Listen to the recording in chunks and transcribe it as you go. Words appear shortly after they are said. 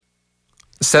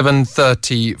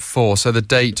7:34. So the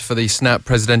date for the snap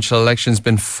presidential election has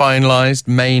been finalised,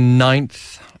 May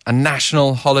 9th. A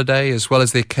national holiday, as well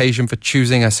as the occasion for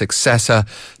choosing a successor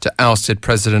to ousted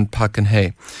President Park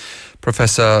Geun-hye.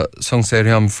 Professor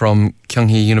Se-ryun from Kyung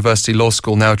University Law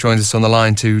School now joins us on the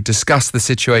line to discuss the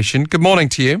situation. Good morning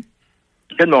to you.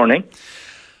 Good morning.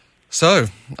 So,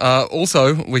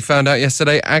 also, we found out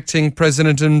yesterday, acting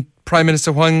President and Prime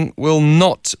Minister Hwang will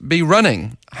not be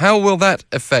running. How will that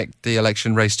affect the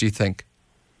election race, do you think?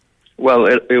 Well,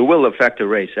 it will affect the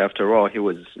race. After all, he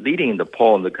was leading in the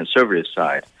poll on the conservative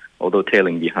side, although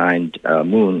tailing behind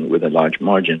Moon with a large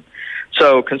margin.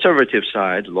 So conservative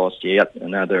side lost yet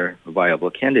another viable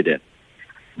candidate.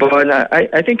 But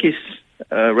I think his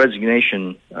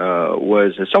resignation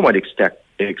was somewhat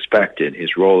expected.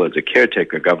 His role as a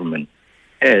caretaker government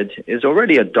head is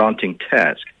already a daunting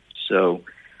task. So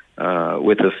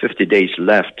with the 50 days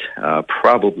left,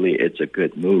 probably it's a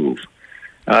good move.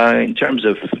 In terms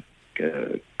of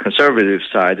conservative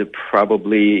side,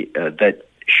 probably that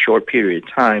short period of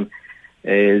time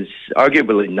is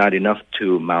arguably not enough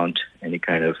to mount any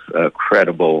kind of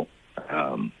credible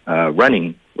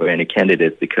running for any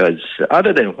candidate, because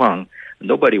other than Hwang,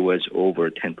 nobody was over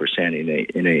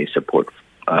 10% in a support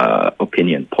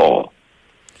opinion poll.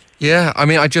 Yeah, I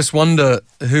mean, I just wonder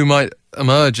who might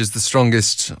emerge as the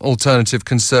strongest alternative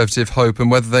conservative hope and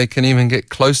whether they can even get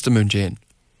close to Moon Jae-in.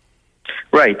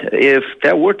 Right. If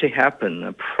that were to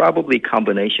happen, probably a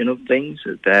combination of things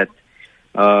that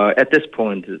at this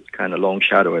point is kind of long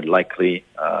shot or likely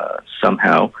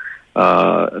somehow.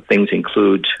 Things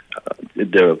include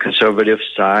the conservative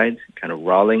side kind of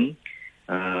rallying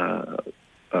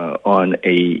on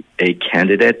a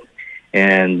candidate,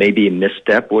 and maybe a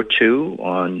misstep or two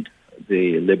on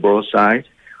the liberal side,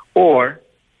 or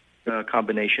a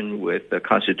combination with the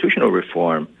constitutional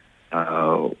reform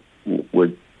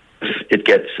would. If it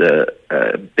gets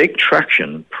a big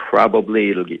traction,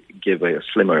 probably it'll give a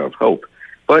slimmer of hope.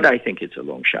 But I think it's a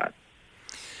long shot.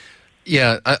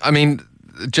 Yeah, I mean,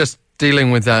 just dealing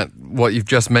with that, what you've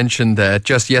just mentioned there,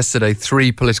 just yesterday,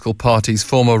 3 political parties,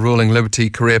 former ruling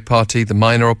Liberty Korea Party, the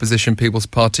minor opposition People's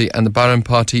Party, and the Bareun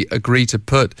Party agreed to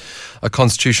put a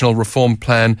constitutional reform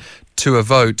plan to a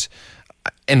vote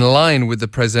in line with the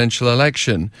presidential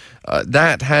election.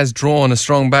 That has drawn a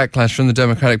strong backlash from the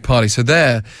Democratic Party. So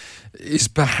there is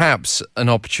perhaps an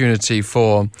opportunity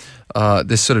for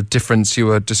this sort of difference you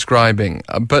were describing.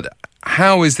 But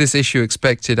how is this issue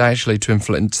expected actually to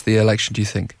influence the election, do you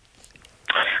think?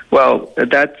 Well,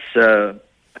 that's a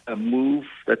move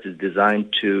that is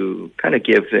designed to kind of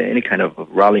give any kind of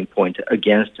rallying point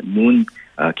against Moon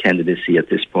candidacy at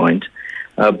this point.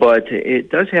 But it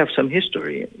does have some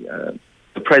history.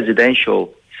 The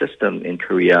presidential system in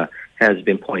Korea has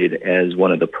been pointed as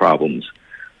one of the problems.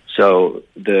 So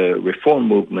the reform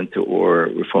movement or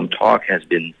reform talk has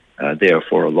been there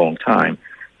for a long time.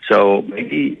 So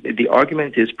maybe the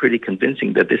argument is pretty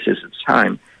convincing that this is the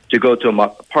time to go to a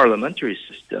parliamentary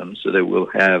system so that we'll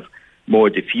have more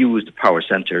diffused power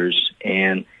centers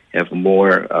and have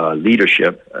more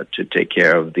leadership to take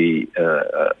care of the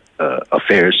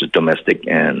affairs, domestic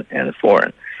and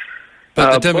foreign.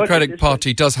 But the Democratic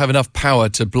Party does have enough power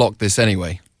to block this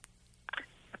anyway.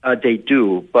 They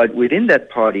do, but within that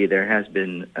party, there has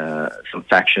been some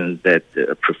factions that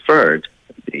preferred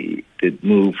the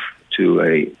move to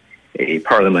a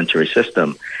parliamentary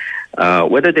system.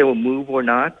 Whether they will move or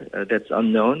not, that's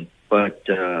unknown. But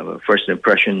first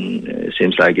impression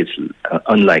seems like it's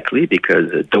unlikely, because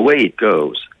the way it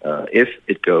goes, if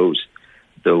it goes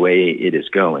the way it is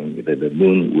going, the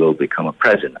Moon will become a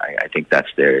president. I think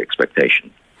that's their expectation.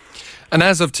 And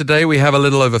as of today, we have a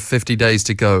little over 50 days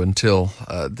to go until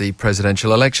the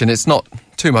presidential election. It's not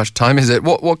too much time, is it?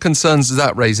 What concerns does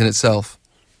that raise in itself?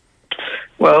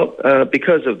 Well,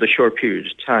 because of the short period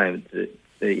of time,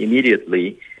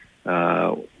 immediately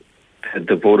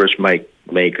the voters might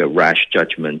make a rash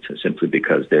judgment simply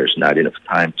because there's not enough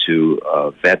time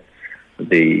to vet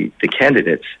the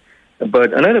candidates.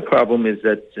 But another problem is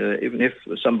that even if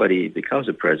somebody becomes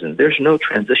a president, there's no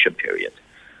transition period.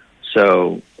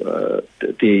 So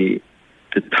the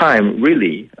time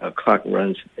really clock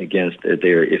runs against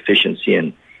their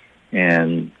efficiency,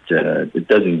 and it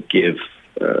doesn't give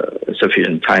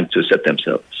sufficient time to set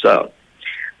themselves up.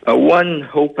 One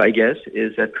hope, I guess,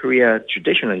 is that Korea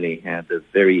traditionally had a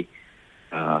very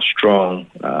strong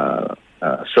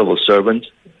civil servant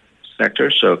sector.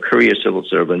 So Korea civil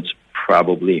servants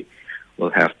probably will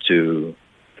have to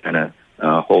kind of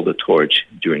hold the torch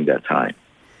during that time.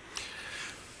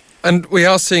 And we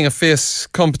are seeing a fierce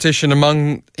competition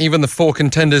among even the 4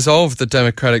 contenders of the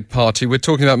Democratic Party. We're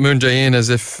talking about Moon Jae-in as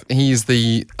if he's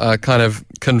the kind of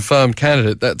confirmed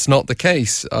candidate. That's not the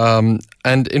case.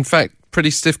 And in fact,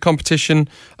 pretty stiff competition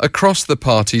across the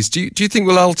parties. Do you think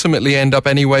we'll ultimately end up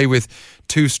anyway with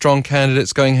two strong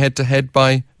candidates going head-to-head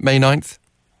by May 9th?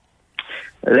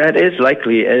 That is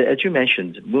likely. As you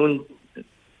mentioned, Moon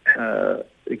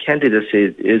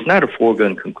candidacy is not a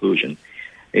foregone conclusion.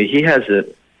 He has a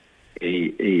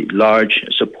large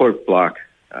support bloc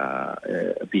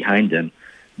behind him,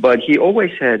 but he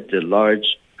always had the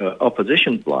large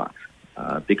opposition bloc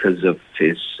because of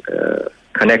his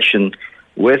connection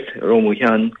with Roh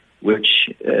Moo-hyun, which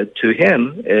to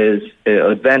him is an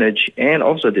advantage and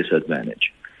also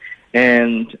disadvantage.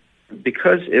 And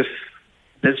because if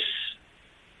this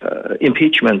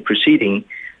impeachment proceeding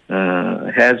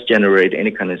has generated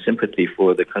any kind of sympathy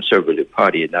for the Conservative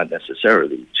Party, not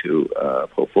necessarily to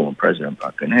former President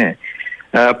Park Geun-hye,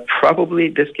 probably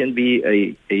this can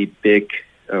be a big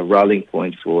rallying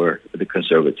point for the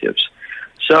Conservatives.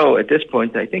 So at this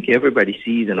point, I think everybody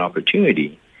sees an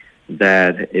opportunity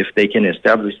that if they can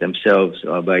establish themselves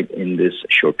in this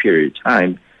short period of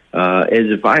time,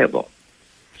 is viable.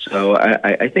 So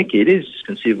I think it is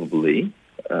conceivably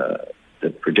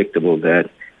predictable that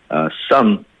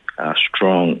some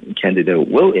strong candidate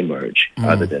will emerge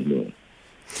other than Moon.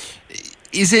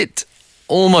 Is it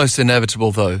almost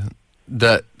inevitable, though,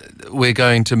 that we're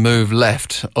going to move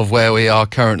left of where we are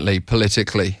currently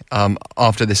politically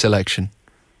after this election?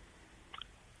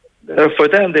 For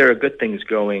them, there are good things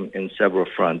going in several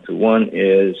fronts. One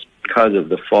is because of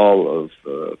the fall of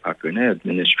Park Geun-hye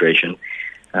administration,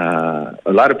 a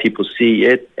lot of people see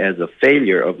it as a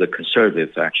failure of the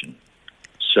conservative faction.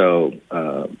 So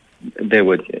they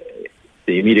would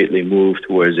immediately move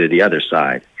towards the other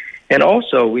side. And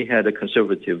also, we had a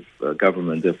conservative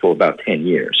government for about 10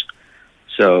 years.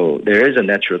 So there is a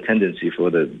natural tendency for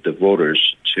the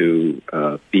voters to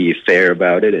be fair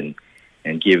about it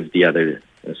and give the other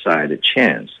side a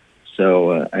chance.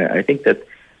 So I think that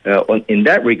in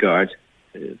that regard,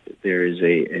 there is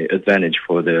a advantage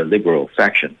for the liberal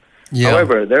faction. Yeah.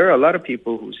 However, there are a lot of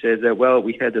people who say that, well,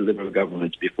 we had the liberal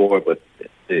governments before, but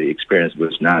the experience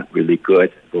was not really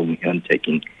good. Roh Moo-hyun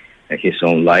taking his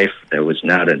own life, there was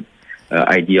not an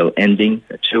ideal ending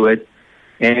to it.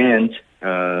 And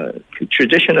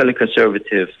traditionally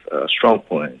conservative strong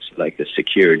points like the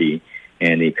security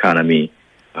and the economy,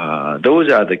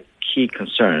 those are the key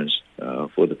concerns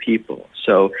for the people.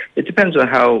 So it depends on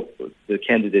how the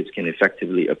candidates can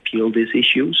effectively appeal these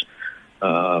issues.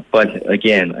 But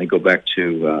again, I go back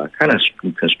to kind of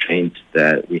constraints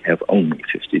that we have only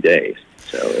 50 days.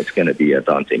 So it's going to be a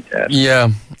daunting task. Yeah.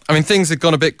 I mean, things have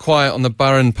gone a bit quiet on the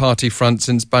Baron Party front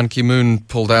since Ban Ki-moon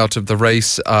pulled out of the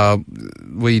race.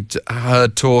 We'd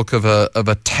heard talk of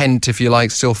a tent, if you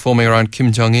like, still forming around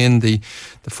Kim Jong-un, the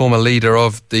former leader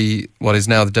of what is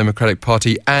now the Democratic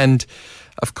Party, and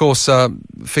of course,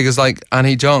 figures like An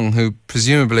Hee-jung, who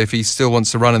presumably, if he still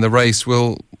wants to run in the race,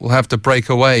 will have to break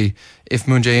away if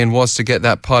Moon Jae-in was to get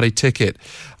that party ticket.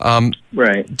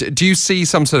 Right. Do you see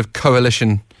some sort of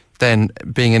coalition then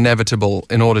being inevitable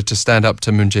in order to stand up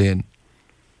to Moon Jae-in?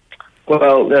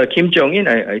 Well, Kim Jong-un,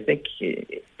 I think,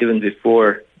 even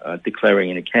before declaring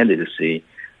any candidacy,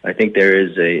 I think there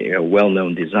is a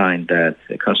well-known design that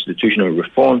a constitutional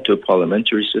reform to a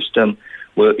parliamentary system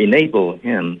will enable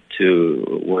him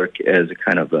to work as a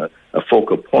kind of a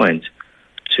focal point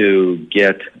to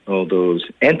get all those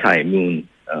anti-Moon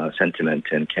sentiment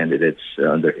and candidates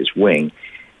under his wing,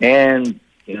 and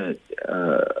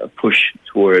push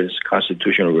towards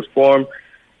constitutional reform,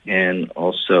 and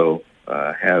also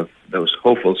have those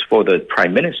hopefuls for the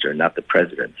prime minister, not the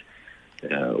president,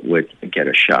 would get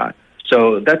a shot.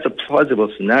 So that's a plausible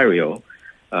scenario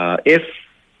if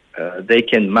they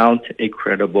can mount a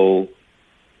credible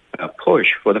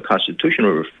push for the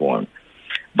constitutional reform.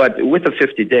 But with the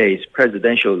 50 days,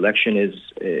 presidential election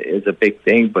is a big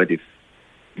thing. But if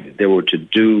they were to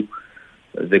do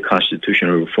the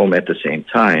constitutional reform at the same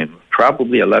time,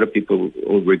 probably a lot of people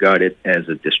will regard it as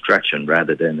a distraction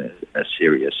rather than a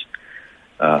serious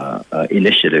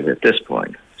initiative at this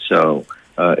point. So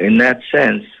in that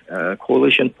sense,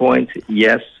 coalition point,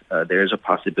 yes, there's a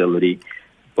possibility,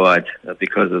 but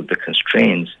because of the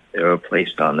constraints that are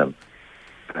placed on them,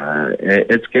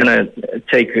 it's going to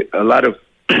take a lot of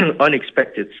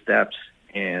unexpected steps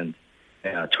and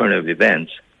turn of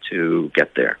events to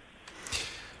get there.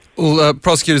 Well,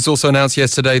 prosecutors also announced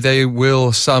yesterday they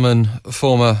will summon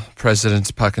former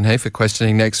President Park Geun-hye for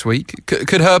questioning next week.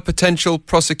 Could her potential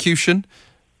prosecution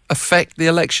affect the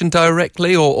election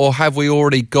directly, or have we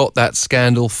already got that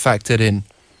scandal factored in?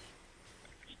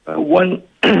 One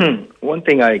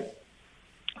thing I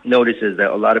noticed is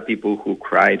that a lot of people who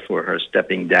cried for her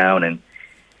stepping down and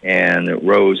and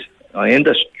rose in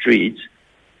the streets,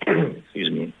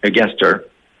 against her,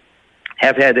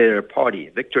 have had their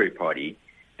victory party,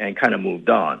 and kind of moved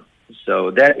on.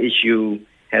 So that issue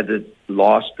had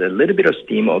lost a little bit of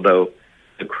steam, although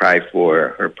the cry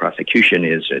for her prosecution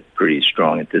is pretty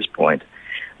strong at this point.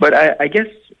 But I guess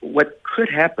what could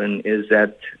happen is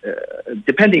that,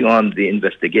 depending on the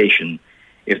investigation,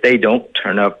 if they don't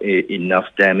turn up enough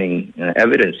damning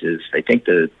evidences, I think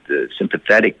the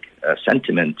sympathetic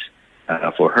sentiment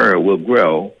for her will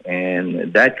grow,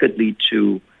 and that could lead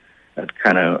to a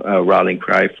kind of rallying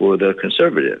cry for the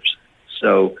conservatives.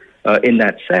 So, in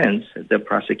that sense, the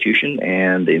prosecution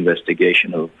and the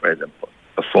investigation of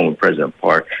former President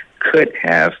Park could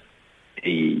have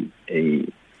a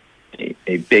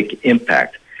big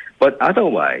impact. But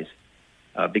otherwise,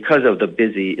 because of the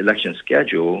busy election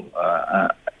schedule,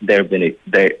 they're going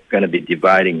to be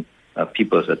dividing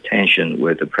people's attention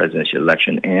with the presidential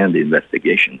election and the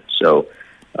investigation. So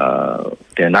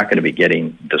they're not going to be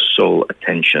getting the sole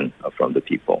attention from the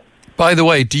people. By the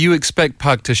way, do you expect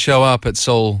Park to show up at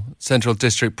Seoul Central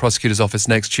District Prosecutor's Office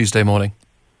next Tuesday morning?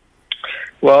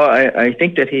 Well, I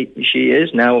think that she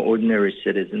is now an ordinary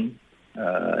citizen,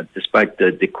 despite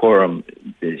the decorum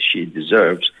that she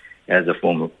deserves as a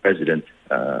former president.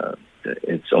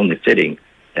 It's only fitting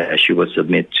that she would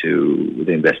submit to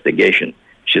the investigation.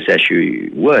 She said she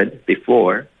would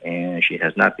before, and she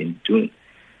has not been doing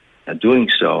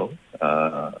so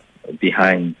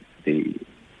behind the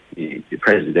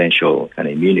presidential kind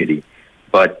of immunity.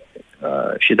 But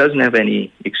she doesn't have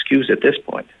any excuse at this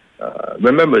point.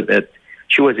 Remember that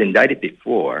she was indicted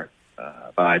before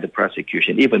by the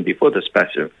prosecution, even before the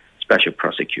special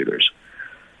prosecutors.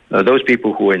 Those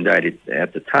people who were indicted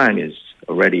at the time is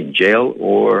already in jail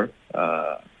or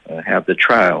have the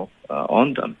trial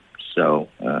on them. So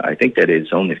I think that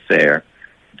it's only fair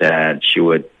that she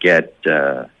would get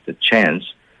the chance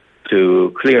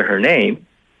to clear her name,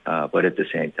 but at the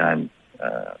same time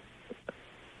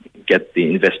get the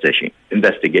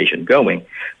investigation going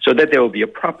so that there will be a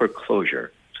proper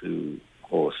closure to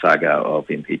whole saga of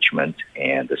impeachment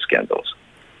and the scandals.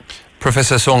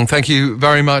 Professor Song, thank you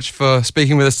very much for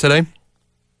speaking with us today.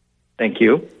 Thank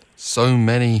you. So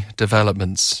many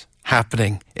developments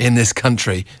happening in this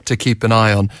country to keep an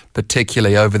eye on,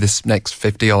 particularly over this next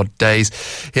 50-odd days.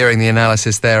 Hearing the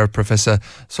analysis there of Professor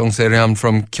Song Se-ryun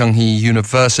from Kyung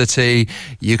University.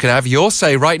 You can have your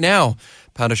say right now.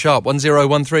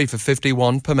 #1013 for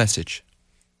 51 per message.